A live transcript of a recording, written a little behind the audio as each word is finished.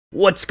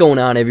What's going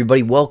on,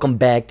 everybody? Welcome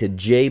back to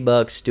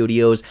JBuck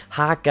Studios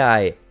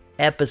Hawkeye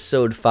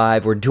Episode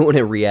 5. We're doing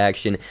a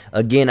reaction.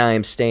 Again, I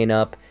am staying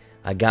up.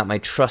 I got my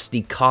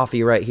trusty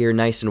coffee right here,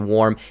 nice and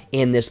warm,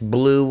 and this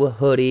blue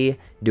hoodie,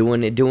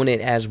 doing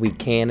it as we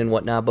can and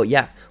whatnot. But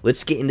yeah,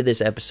 let's get into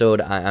this episode.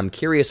 I'm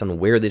curious on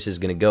where this is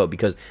going to go,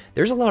 because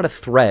there's a lot of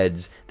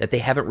threads that they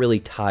haven't really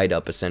tied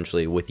up,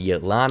 essentially, with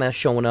Yelena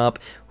showing up,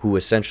 who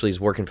essentially is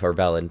working for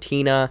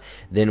Valentina.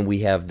 Then we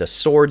have the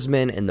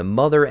swordsman and the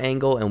mother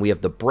angle, and we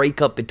have the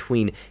breakup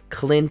between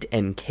Clint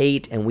and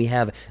Kate, and we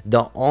have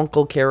the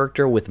uncle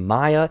character with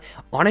Maya.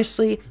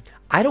 Honestly,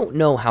 I don't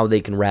know how they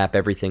can wrap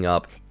everything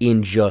up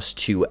in just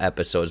 2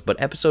 episodes, but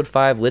episode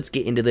 5, let's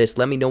get into this.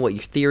 Let me know what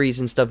your theories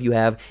and stuff you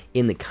have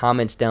in the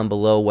comments down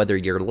below, whether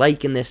you're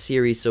liking this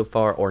series so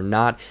far or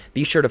not.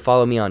 Be sure to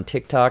follow me on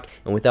TikTok,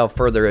 and without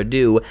further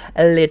ado,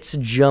 let's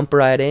jump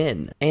right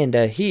in. And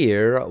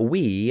here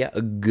we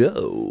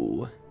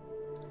go.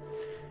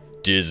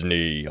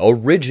 Disney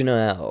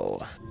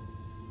Original.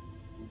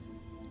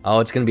 Oh,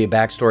 it's going to be a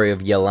backstory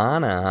of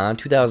Yelena, huh?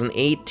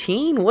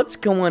 2018? What's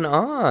going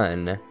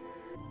on?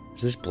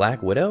 Is this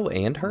Black Widow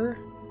and her?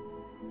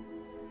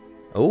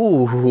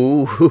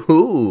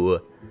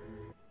 Oh,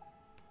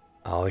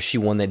 oh, is she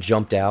one that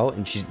jumped out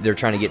and they're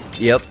trying to get,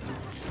 yep.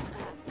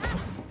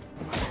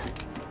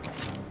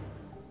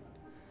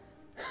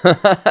 I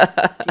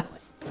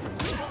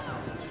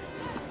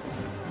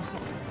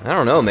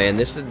don't know, man.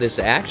 This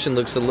action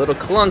looks a little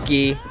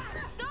clunky.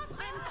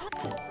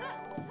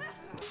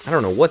 I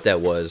don't know what that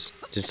was.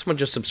 Did someone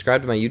just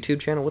subscribe to my YouTube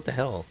channel? What the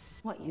hell?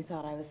 What, you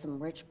thought I was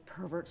some rich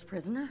pervert's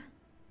prisoner?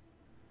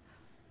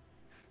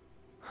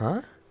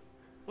 Huh?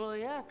 Well,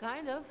 yeah,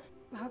 kind of.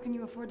 How can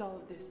you afford all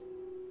of this?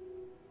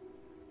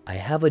 I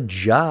have a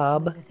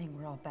job. Doing the thing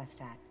we're all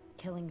best at,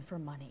 killing for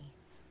money.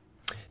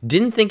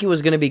 Didn't think it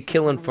was going to be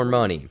killing for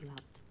money.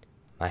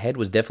 My head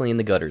was definitely in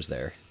the gutters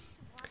there.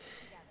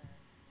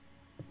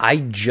 I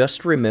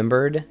just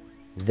remembered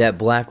that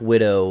Black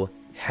Widow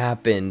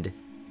happened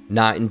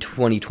not in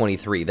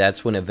 2023.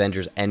 That's when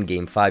Avengers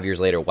Endgame, 5 years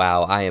later.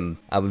 Wow, I'm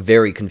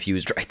very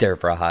confused right there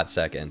for a hot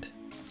second.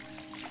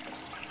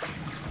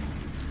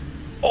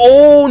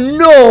 Oh,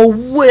 no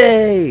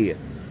way!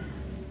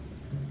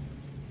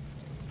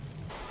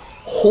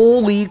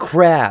 Holy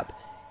crap.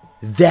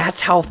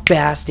 That's how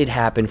fast it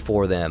happened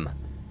for them.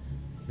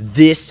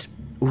 This...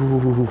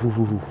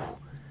 Ooh.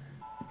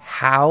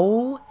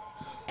 How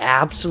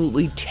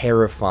absolutely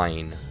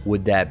terrifying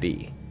would that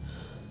be?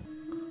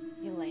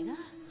 Yelena?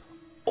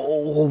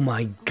 Oh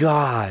my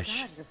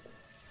gosh. God, you're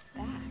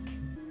back.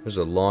 This is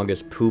the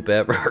longest poop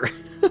ever.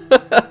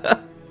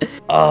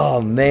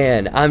 Oh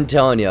man, I'm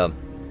telling you.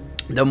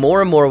 The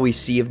more and more we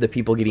see of the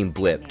people getting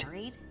blipped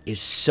is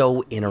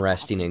so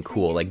interesting and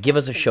cool. Like, give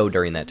us a show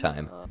during that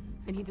time.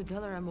 I need to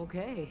tell her I'm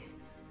okay.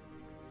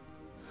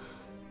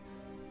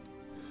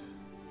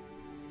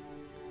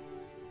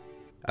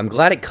 I'm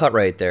glad it cut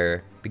right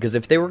there, because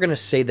if they were going to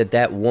say that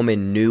that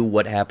woman knew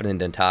what happened in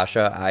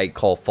Natasha, I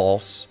call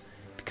false,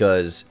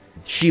 because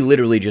she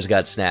literally just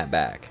got snapped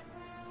back.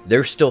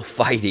 They're still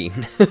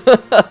fighting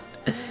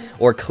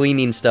or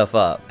cleaning stuff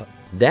up.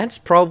 That's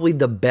probably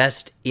the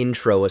best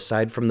intro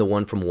aside from the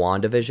one from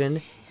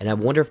WandaVision, and I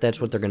wonder if that's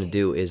what they're going to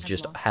do, is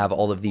just have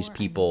all of these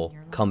people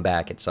come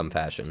back at some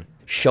fashion.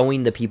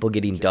 Showing the people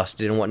getting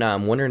dusted and whatnot.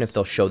 I'm wondering if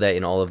they'll show that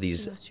in all of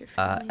these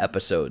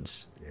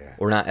episodes.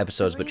 Or not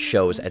episodes, but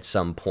shows at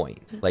some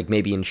point. Like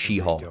maybe in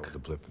She-Hulk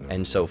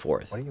and so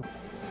forth.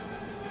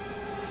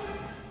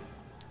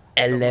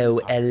 Hello,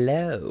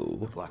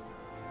 hello.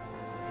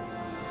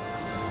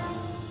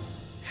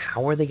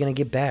 How are they going to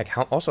get back?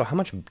 Also, how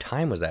much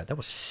time was that? That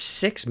was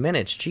 6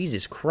 minutes.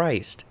 Jesus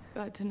Christ.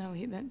 Glad to know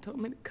he then told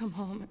me to come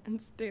home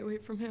and stay away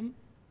from him.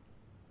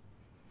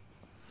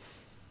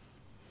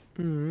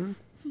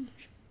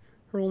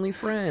 Her only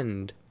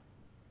friend.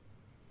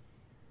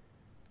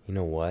 You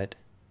know what?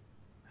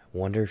 I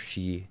wonder if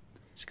she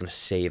is going to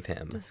save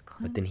him,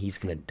 but then he's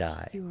going to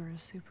die. You are a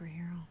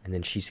superhero. And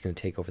then she's going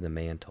to take over the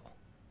mantle.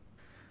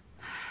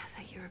 I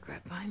bet you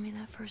regret buying me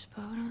that first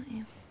bow, don't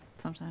you?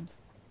 Sometimes.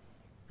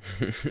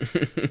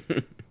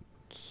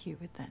 Cute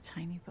with that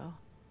tiny bow.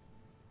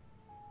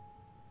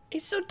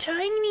 It's so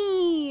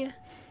tiny.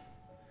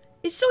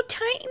 It's so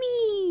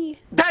tiny.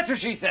 That's what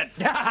she said.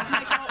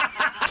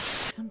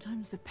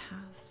 Sometimes the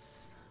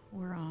paths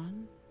we're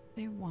on,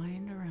 they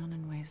wind around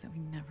in ways that we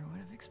never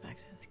would have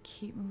expected. To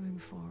keep moving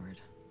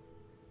forward.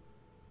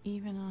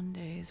 Even on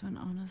days when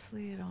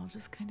honestly it all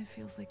just kind of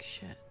feels like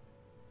shit.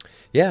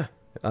 Yeah,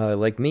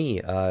 like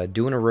me,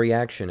 doing a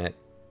reaction at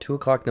 2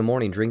 o'clock in the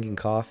morning, drinking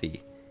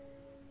coffee.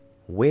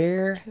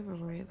 Where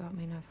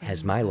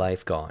has my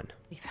life gone?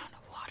 We found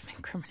a lot of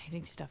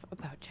incriminating stuff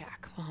about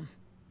Jack, Mom.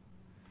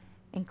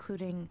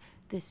 Including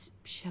this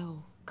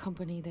shell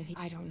company that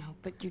I don't know,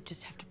 but you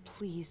just have to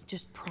please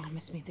just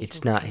promise me that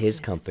it's not his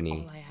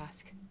company. That's all I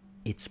ask.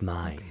 It's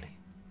mine. Okay.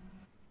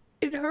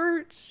 It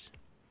hurts.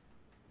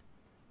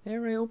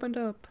 There, I opened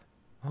up.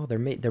 Oh,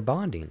 they're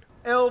bonding.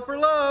 L for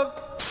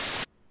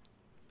love.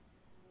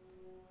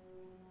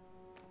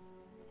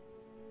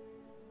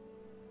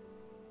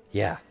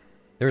 Yeah,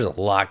 there's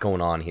a lot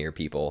going on here,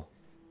 people.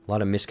 A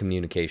lot of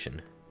miscommunication.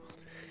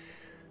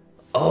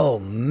 Oh,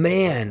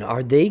 man.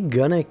 Are they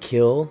gonna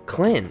kill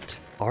Clint?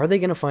 Are they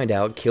gonna find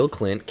out, kill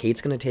Clint,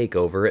 Kate's gonna take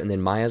over, and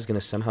then Maya's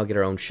gonna somehow get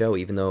her own show,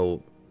 even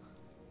though...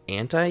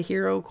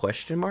 Anti-hero?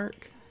 Question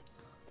mark?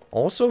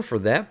 Also, for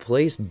that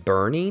place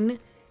burning,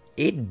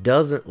 it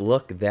doesn't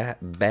look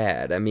that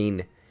bad. I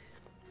mean,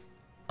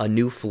 a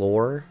new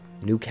floor,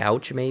 new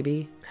couch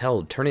maybe?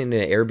 Hell, turn it into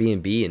an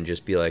Airbnb and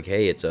just be like,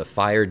 hey, it's a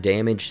fire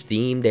damage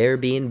themed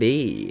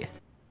Airbnb.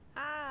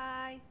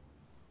 Hi.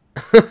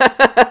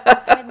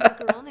 I had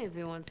macaroni if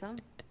you want some.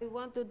 We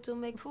wanted to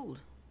make food.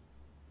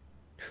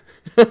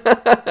 You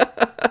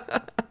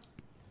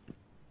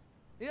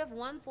have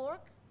one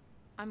fork?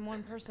 I'm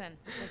one person.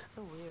 That's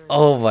so weird.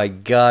 Oh my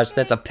gosh,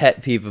 that's a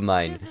pet peeve of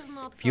mine.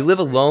 If you live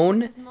alone,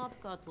 This is not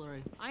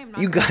cutlery. I am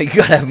not you gotta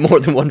have more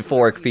than one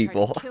fork,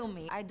 people. Kill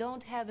me. I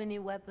don't have any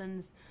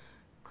weapons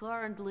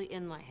currently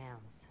in my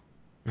hands.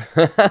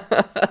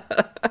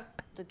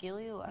 To kill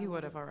you? You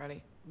would have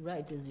already.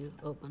 Right as you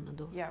open the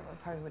door. Yeah, we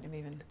probably wouldn't have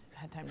even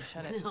had time to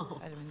shut it.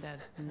 No. I'd have been dead.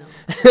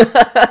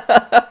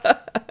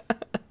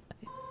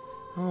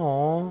 No.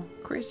 Aw,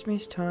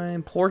 Christmas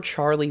time. Poor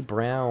Charlie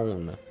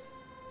Brown.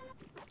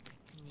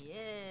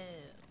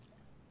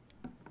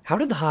 How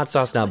did the hot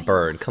sauce not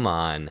burn? Come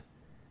on.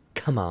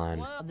 Come on.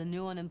 Well, the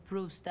new and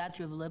improved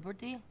Statue of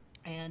Liberty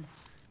and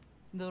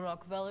the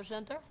Rockefeller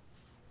Center.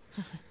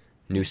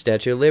 New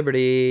Statue of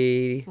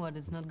Liberty. What,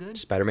 it's not good?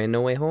 Spider-Man No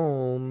Way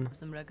Home.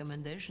 Some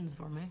recommendations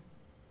for me.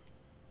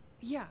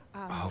 Yeah.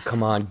 Oh,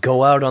 come on.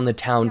 Go out on the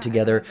town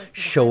together.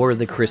 Show her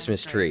the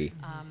Christmas tree.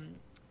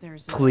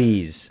 There's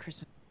Please.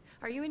 Christmas.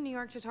 Are you in New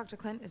York to talk to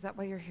Clint? Is that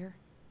why you're here?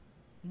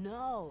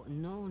 No.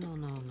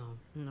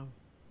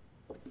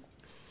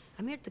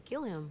 I'm here to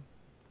kill him.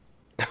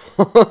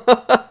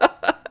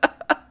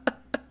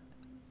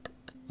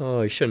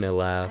 Oh, I shouldn't have I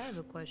laughed. have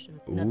a question.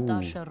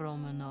 Natasha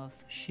Romanoff,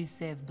 she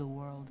saved the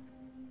world.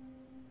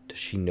 Does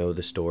she know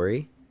the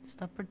story?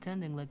 Stop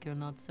pretending like you're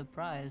not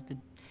surprised.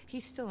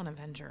 He's still an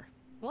Avenger.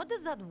 What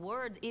does that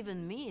word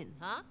even mean,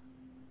 huh?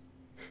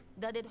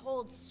 That it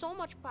holds so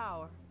much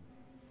power.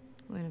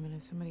 Wait a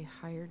minute, somebody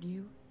hired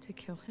you to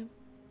kill him?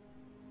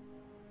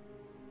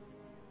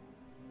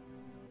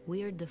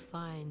 We are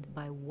defined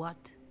by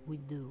what we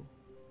do,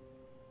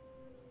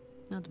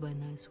 not by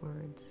nice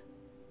words.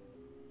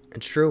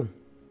 It's true.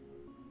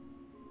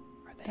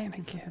 Are they Thank gonna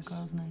you for kiss? the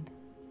girls' night.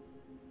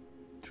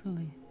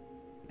 Truly.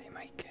 They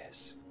might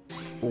kiss.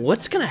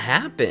 What's gonna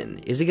happen?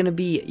 Is it gonna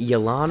be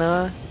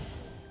Yelena,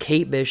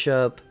 Kate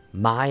Bishop,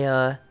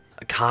 Maya,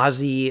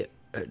 Kazi,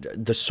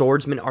 the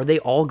swordsman? Are they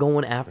all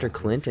going after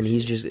Clint and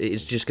it's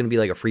just gonna be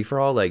like a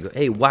free-for-all? Like,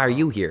 hey, why are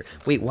you here?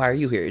 Wait, why are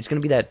you here? It's gonna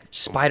be that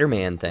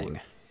Spider-Man thing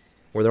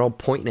where they're all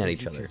pointing at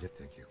each other.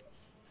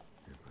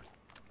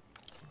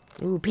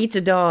 Ooh, pizza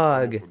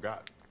dog.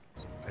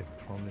 I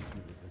promise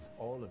you this is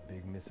all a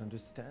big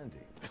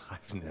misunderstanding.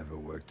 I've never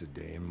worked a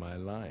day in my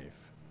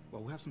life.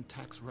 Well, we have some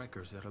tax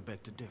records that'll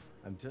beg to differ.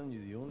 I'm telling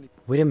you the only...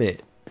 Wait a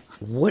minute.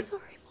 What? Sorry,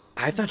 Mom.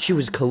 I thought she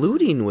was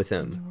colluding with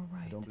him.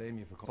 I don't blame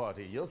you for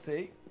party. You'll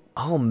see.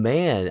 Oh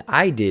man,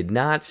 I did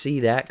not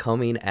see that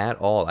coming at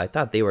all. I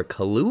thought they were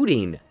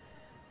colluding.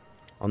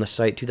 On the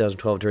site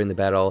 2012 during the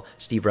battle,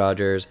 Steve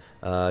Rogers,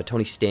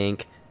 Tony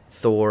Stank,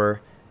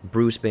 Thor,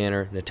 Bruce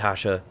Banner,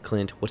 Natasha,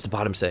 Clint. What's the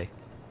bottom say?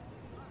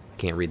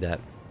 Can't read that.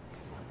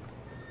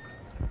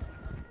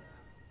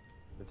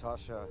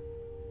 Natasha,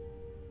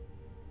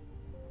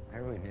 I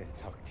really need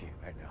to talk to you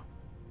right now.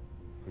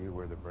 You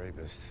were the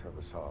bravest of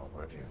us all,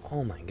 weren't you?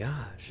 Oh my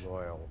gosh.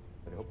 Loyal,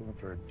 but hoping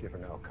for a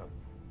different outcome.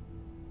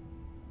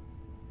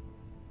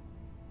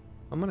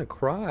 I'm gonna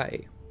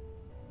cry.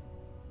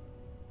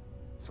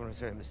 Just want to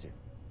say I miss you.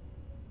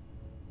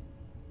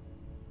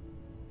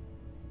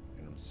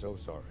 And I'm so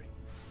sorry.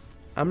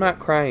 I'm not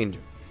crying.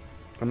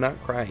 I'm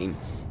not crying.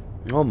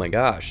 Oh my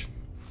gosh.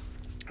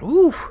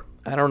 Oof.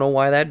 I don't know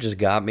why that just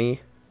got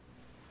me.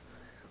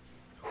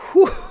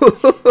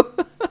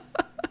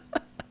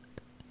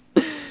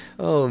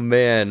 Oh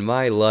man,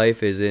 my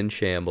life is in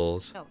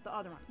shambles. No, the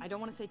other one. I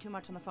don't want to say too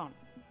much on the phone.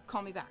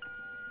 Call me back.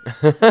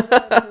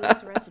 The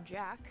police arrested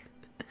Jack,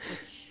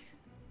 which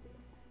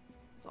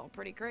is all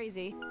pretty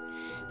crazy.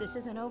 This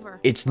isn't over.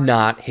 It's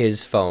not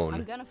his I'm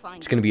phone. gonna find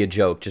It's gonna be a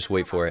joke. Just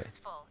wait for it.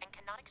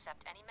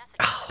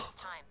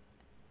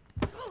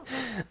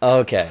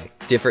 Okay,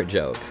 different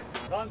joke.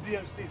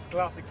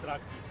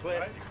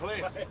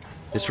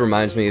 This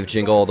reminds me of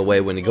Jingle All the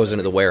Way when he goes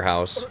into the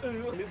warehouse.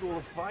 Middle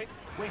of fight?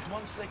 Wait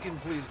 1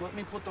 second, please. Let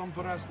me put on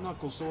brass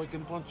knuckles so I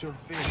can punch your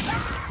face.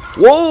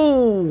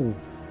 Whoa!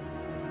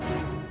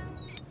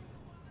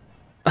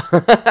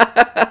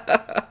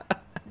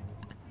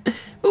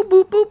 Boop,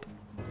 boop, boop.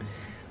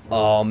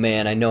 Oh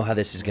man, I know how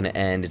this is gonna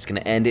end. It's gonna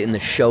end in the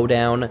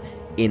showdown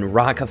in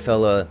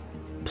Rockefeller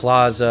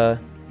Plaza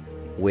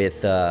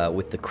with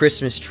the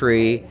Christmas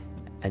tree,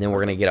 and then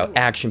we're gonna get an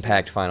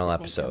action-packed final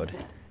episode.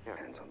 Your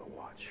hands on the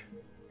watch.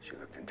 She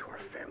looked into her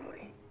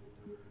family.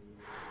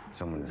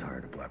 Someone has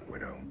hired a Black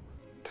Widow.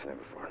 It's never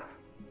far enough.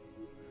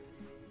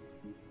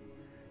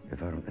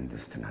 If I don't end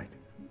this tonight,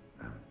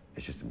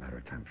 it's just a matter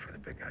of time before the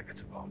big guy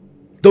gets involved.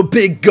 The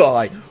big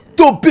guy!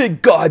 The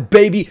big guy,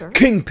 baby! Sure.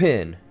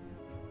 Kingpin!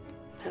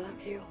 I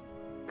love you.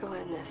 Go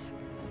end this.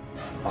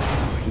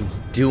 Oh, he's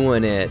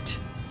doing it.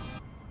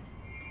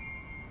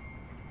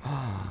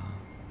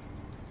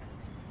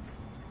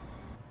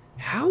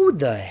 How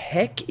the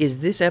heck is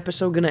this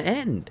episode gonna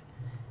end?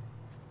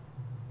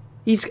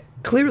 He's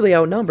clearly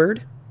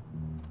outnumbered.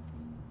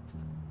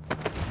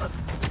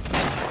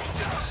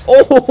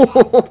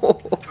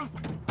 Oh!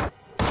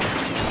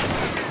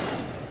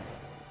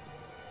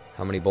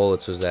 How many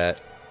bullets was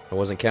that? I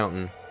wasn't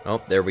counting.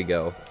 Oh, there we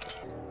go.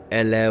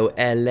 Hello,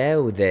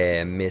 hello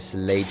there, Miss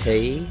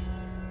Lady.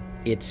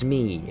 It's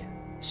me,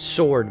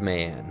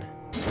 Swordman.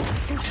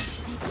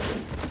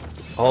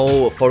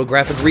 Oh,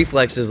 photographic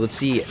reflexes. Let's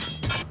see it.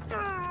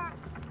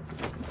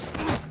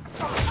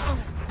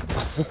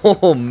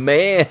 Oh,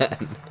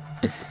 man.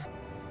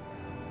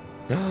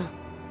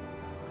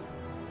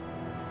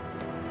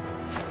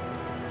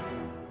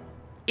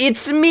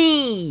 It's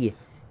me,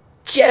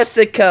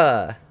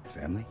 Jessica.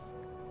 Family?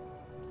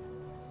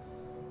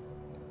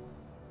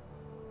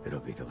 It'll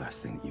be the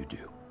last thing that you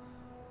do.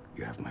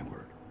 You have my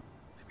word.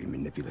 To be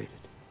manipulated.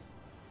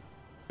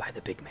 By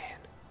the big man.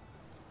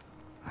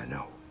 I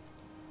know.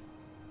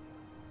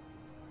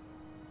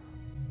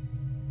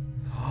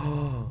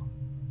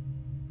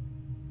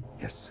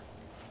 Yes.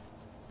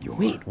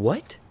 Wait,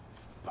 what?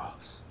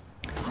 Boss.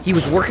 He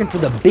was working for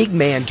the big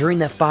man during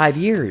that 5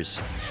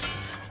 years.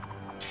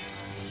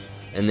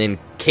 And then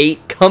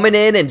Kate coming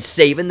in and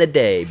saving the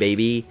day,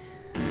 baby.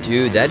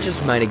 Dude, that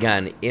just might have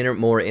gotten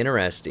more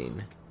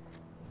interesting.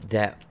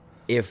 That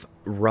if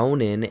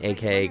Ronin,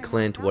 aka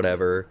Clint,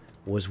 whatever,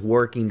 was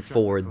working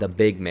for the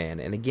big man.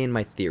 And again,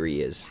 my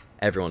theory is,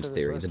 everyone's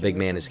theory, the big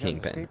man is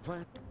Kingpin.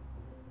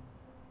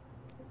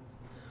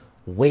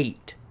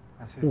 Wait,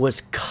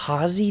 was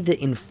Kazi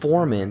the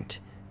informant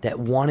that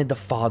wanted the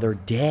father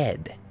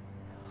dead?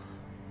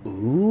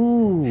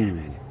 Ooh.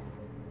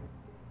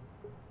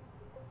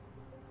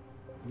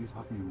 What are you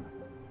talking about?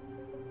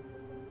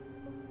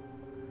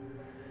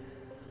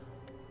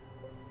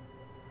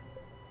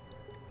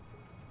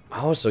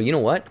 Oh, so you know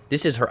what?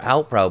 This is her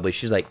out probably.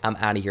 She's like, I'm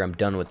out of here. I'm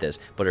done with this.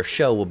 But her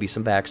show will be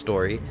some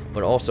backstory,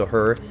 but also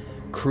her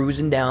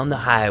cruising down the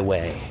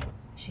highway.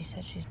 She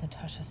said she's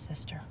Natasha's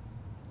sister.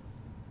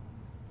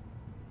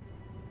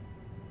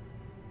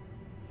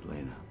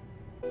 Elena.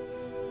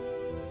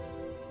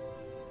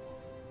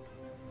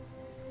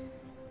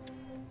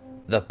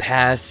 The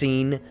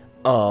passing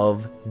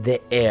of the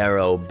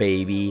arrow,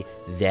 baby.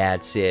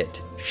 That's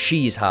it.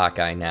 She's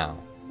Hawkeye now.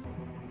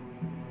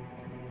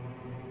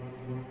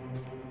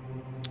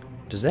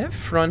 Does that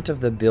front of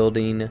the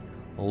building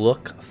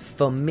look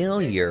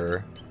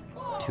familiar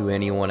to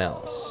anyone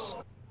else?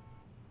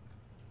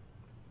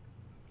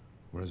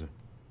 Where is it?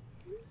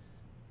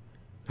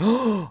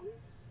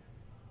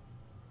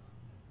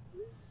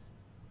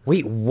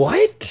 Wait,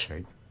 what?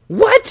 Right.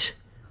 What?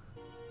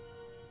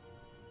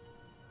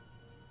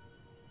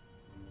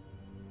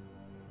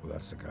 Well,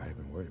 that's the guy I've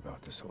been worried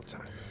about this whole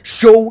time.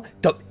 Show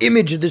the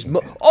image of this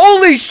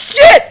holy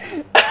shit!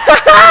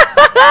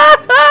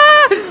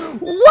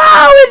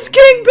 Wow, it's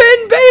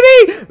Kingpin,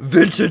 baby!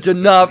 Vincent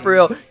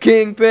D'Onofrio,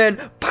 Kingpin,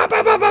 pa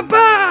pa pa pa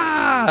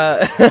pa!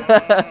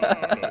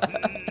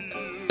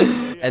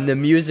 And the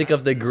music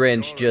of the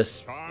Grinch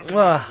just,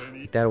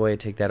 take that away,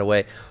 take that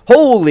away.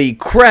 Holy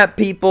crap,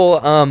 people!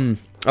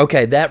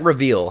 Okay, that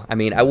reveal, I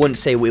mean, I wouldn't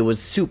say it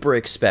was super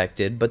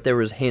expected, but there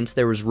was hints,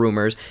 there was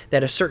rumors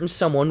that a certain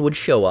someone would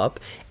show up,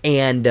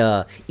 and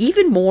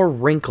even more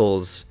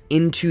wrinkles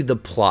into the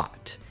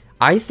plot.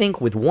 I think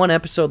with one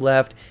episode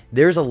left,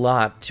 there's a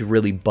lot to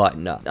really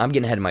button up. I'm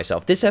getting ahead of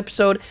myself. This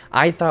episode,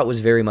 I thought was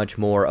very much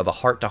more of a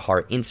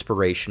heart-to-heart,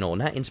 emotional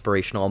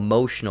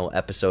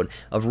episode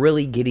of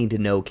really getting to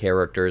know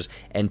characters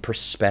and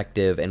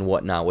perspective and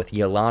whatnot, with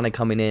Yolanda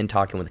coming in,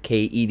 talking with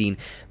Kate, eating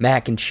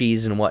mac and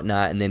cheese and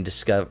whatnot, and then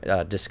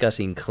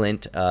discussing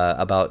Clint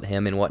about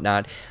him and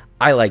whatnot.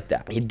 I like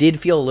that. It did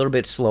feel a little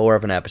bit slower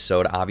of an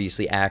episode.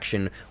 Obviously,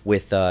 action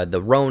with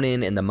the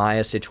Ronin and the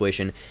Maya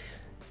situation.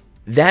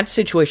 That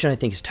situation, I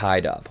think, is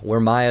tied up, where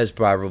Maya is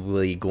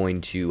probably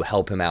going to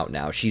help him out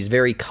now. She's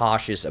very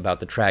cautious about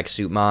the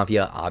Tracksuit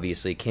Mafia,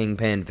 obviously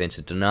Kingpin,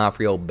 Vincent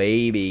D'Onofrio,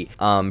 baby.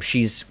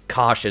 She's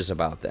cautious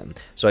about them.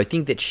 So I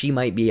think that she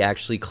might be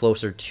actually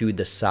closer to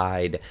the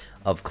side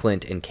of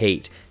Clint and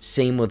Kate.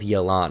 Same with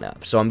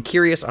Yelena. So I'm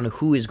curious on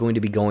who is going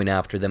to be going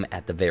after them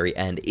at the very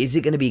end. Is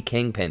it going to be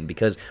Kingpin?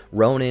 Because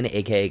Ronin,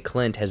 aka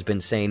Clint, has been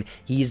saying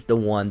he's the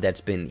one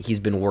he's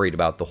been worried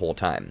about the whole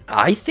time.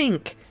 I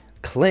think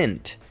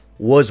Clint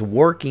was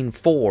working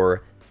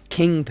for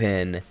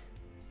Kingpin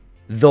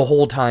the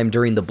whole time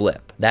during the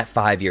blip, that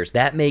 5 years.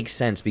 That makes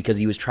sense because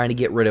he was trying to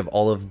get rid of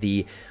all of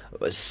the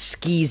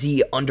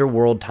skeezy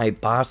underworld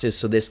type bosses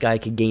so this guy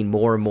could gain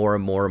more and more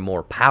and more and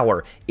more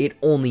power. It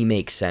only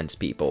makes sense,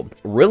 people.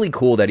 Really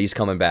cool that he's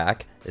coming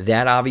back.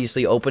 That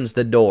obviously opens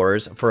the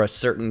doors for a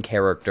certain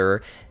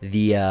character,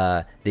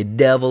 the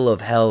Devil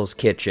of Hell's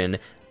Kitchen.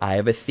 I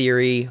have a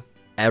theory.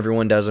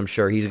 everyone does, I'm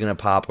sure, he's going to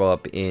pop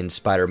up in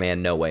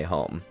Spider-Man No Way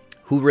Home.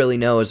 Who really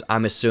knows?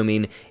 I'm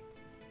assuming,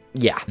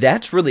 yeah.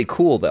 That's really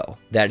cool, though,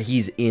 that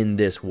he's in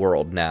this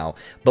world now.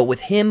 But with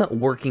him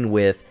working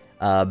with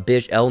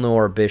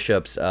Eleanor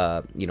Bishop's,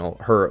 you know,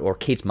 her or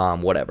Kate's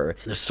mom, whatever.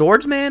 The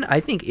Swordsman, I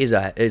think, is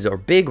a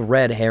big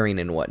red herring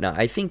and whatnot.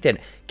 I think that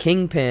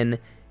Kingpin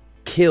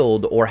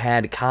killed or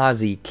had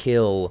Kazi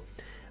kill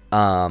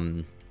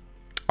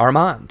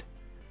Armand.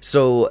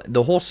 So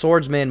the whole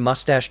Swordsman,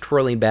 mustache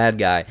twirling bad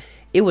guy,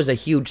 it was a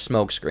huge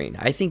smokescreen.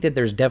 I think that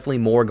there's definitely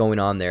more going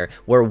on there.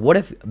 Where what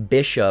if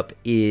Bishop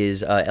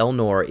is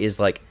Eleanor is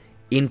like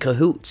in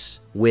cahoots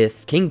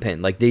with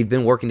Kingpin, like they've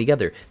been working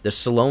together. The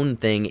Salone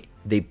thing,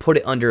 they put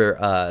it under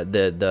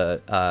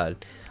not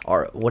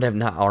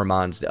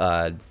Armand's,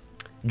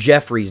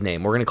 Jeffrey's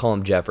name. We're gonna call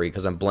him Jeffrey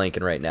because I'm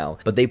blanking right now,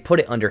 but they put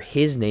it under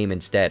his name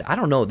instead. I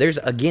don't know, there's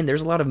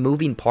a lot of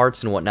moving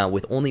parts and whatnot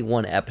with only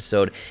one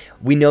episode.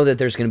 We know that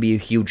there's gonna be a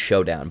huge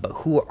showdown, but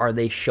who are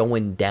they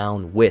showing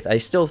down with? I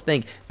still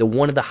think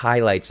one of the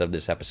highlights of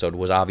this episode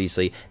was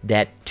obviously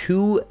that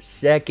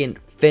 2-second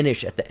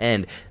finish at the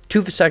end.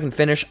 2-second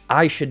finish,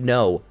 I should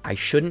know. I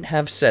shouldn't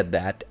have said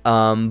that,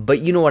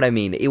 but you know what I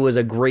mean. It was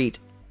a great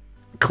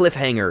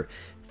cliffhanger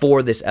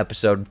for this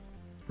episode.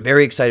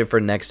 Very excited for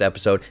the next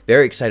episode.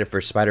 Very excited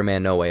for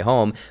Spider-Man No Way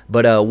Home.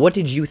 But what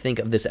did you think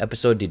of this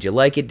episode? Did you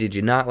like it? Did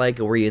you not like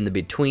it? Were you in the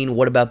between?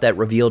 What about that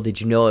reveal?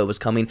 Did you know it was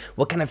coming?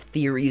 What kind of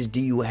theories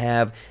do you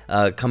have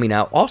coming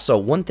out? Also,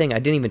 one thing I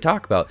didn't even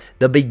talk about.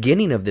 The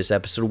beginning of this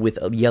episode with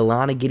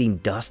Yelena getting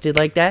dusted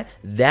like that.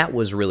 That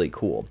was really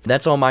cool.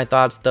 That's all my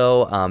thoughts,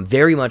 though.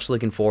 Very much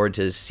looking forward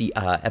to see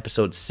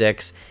episode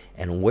 6.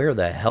 And where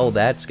the hell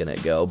that's gonna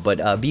go.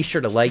 But be sure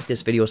to like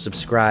this video,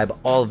 subscribe,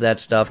 all of that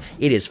stuff.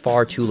 It is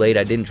far too late.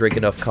 I didn't drink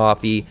enough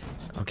coffee.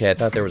 Okay, I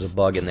thought there was a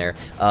bug in there.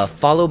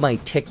 Follow my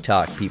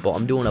TikTok, people.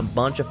 I'm doing a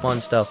bunch of fun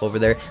stuff over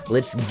there.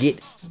 Let's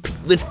get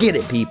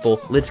it, people.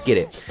 Let's get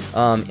it.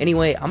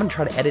 Anyway, I'm gonna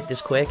try to edit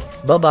this quick.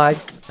 Bye-bye.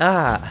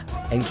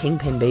 And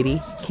Kingpin, baby.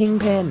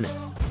 Kingpin.